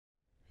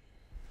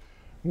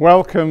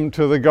Welcome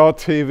to the God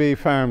TV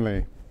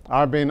family.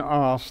 I've been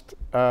asked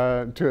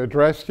to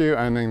address you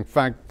and in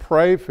fact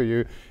pray for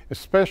you,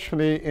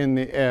 especially in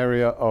the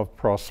area of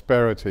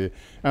prosperity.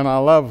 And I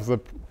love the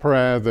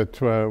prayer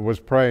that was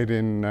prayed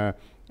in the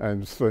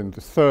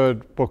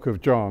third book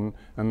of John,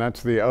 and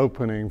that's the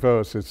opening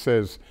verse. It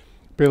says,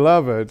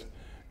 "Beloved,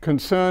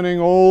 concerning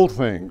all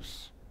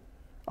things,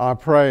 I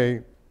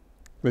pray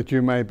that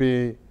you may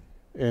be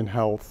in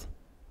health."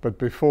 But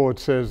before it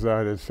says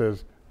that, it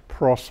says,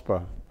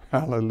 prosper.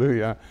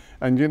 Hallelujah.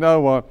 And you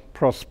know what?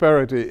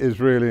 Prosperity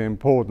is really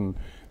important.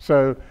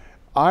 So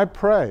I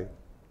pray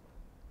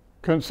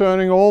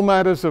concerning all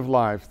matters of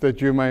life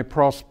that you may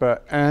prosper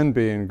and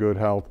be in good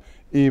health,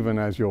 even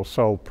as your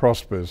soul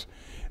prospers.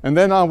 And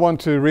then I want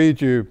to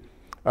read you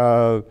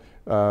 2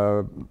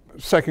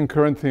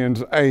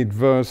 Corinthians 8,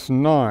 verse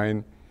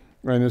 9,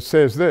 and it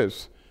says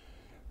this,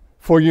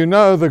 "For you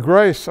know the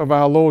grace of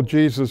our Lord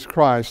Jesus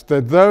Christ,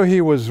 that though he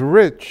was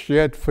rich,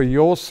 yet for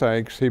your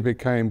sakes he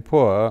became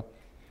poor,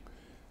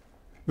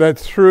 that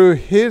through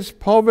his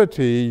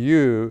poverty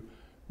you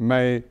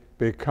may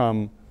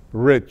become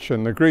rich."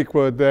 And the Greek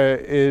word there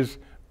is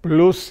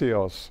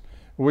plusios,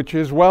 which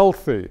is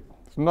wealthy.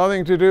 It's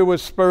nothing to do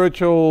with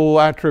spiritual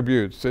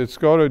attributes. It's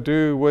got to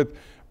do with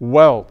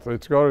wealth.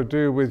 It's got to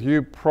do with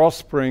you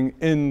prospering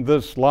in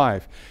this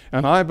life.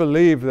 And I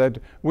believe that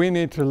we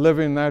need to live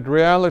in that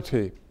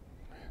reality.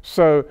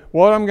 So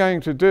what I'm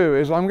going to do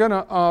is I'm going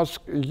to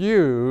ask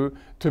you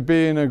to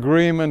be in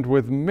agreement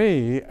with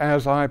me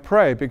as I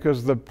pray,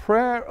 because the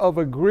prayer of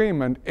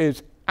agreement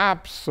is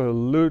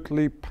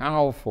absolutely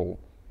powerful.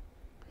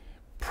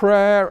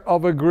 Prayer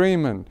of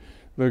agreement.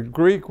 The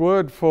Greek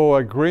word for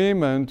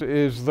agreement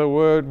is the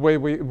word where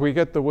we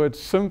get the word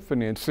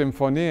symphony, and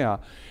symphonia.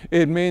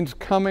 It means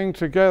coming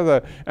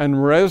together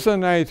and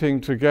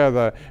resonating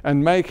together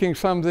and making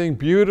something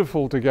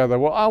beautiful together.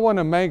 Well, I want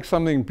to make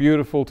something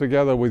beautiful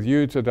together with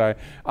you today.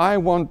 I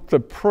want the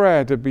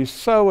prayer to be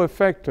so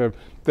effective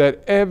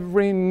that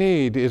every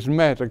need is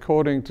met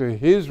according to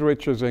his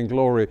riches and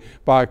glory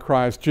by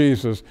Christ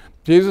Jesus.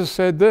 Jesus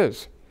said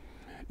this.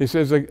 He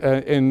says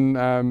in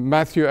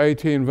Matthew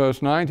 18,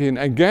 verse 19,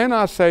 "Again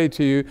I say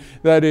to you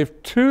that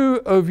if two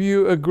of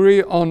you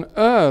agree on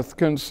earth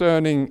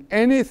concerning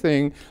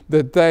anything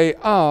that they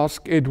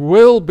ask, it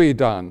will be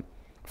done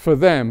for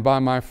them by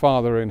my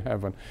Father in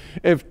heaven."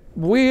 If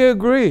we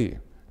agree,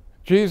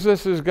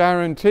 Jesus is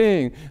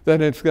guaranteeing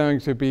that it's going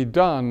to be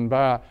done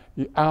by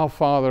our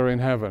Father in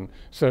heaven.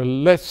 So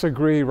let's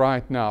agree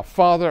right now.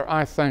 Father,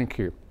 I thank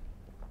you.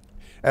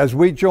 As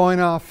we join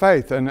our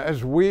faith and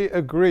as we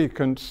agree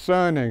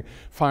concerning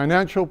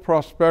financial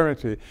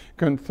prosperity,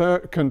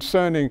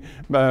 concerning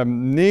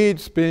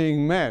needs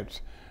being met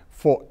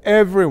for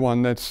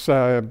everyone that's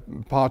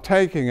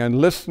partaking and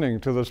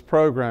listening to this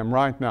program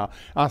right now,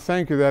 I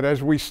thank you that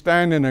as we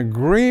stand in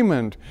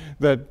agreement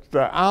that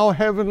our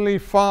Heavenly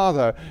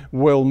Father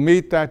will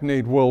meet that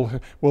need, will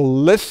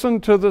listen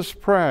to this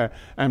prayer,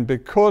 and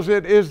because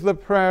it is the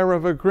prayer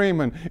of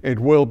agreement, it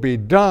will be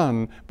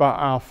done by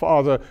our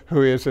Father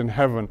who is in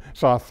heaven.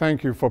 So I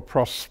thank you for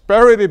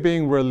prosperity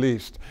being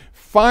released,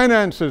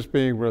 finances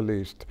being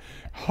released,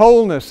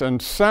 wholeness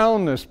and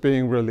soundness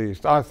being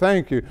released. I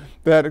thank you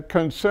that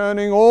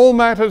concerning all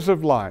matters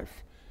of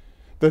life,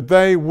 that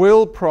they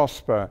will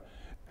prosper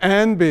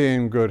and be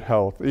in good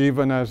health,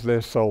 even as their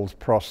souls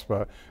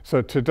prosper.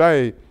 So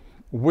today,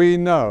 we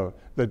know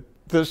that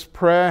this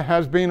prayer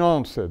has been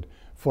answered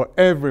for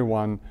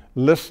everyone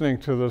listening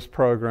to this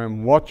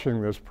program,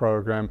 watching this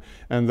program,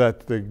 and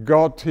that the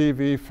God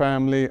TV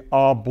family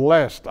are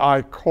blessed.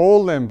 I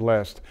call them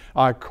blessed.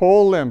 I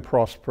call them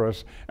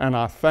prosperous. And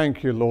I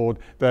thank you, Lord,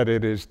 that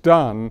it is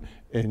done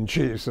in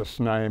Jesus'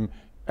 name.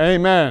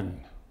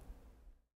 Amen.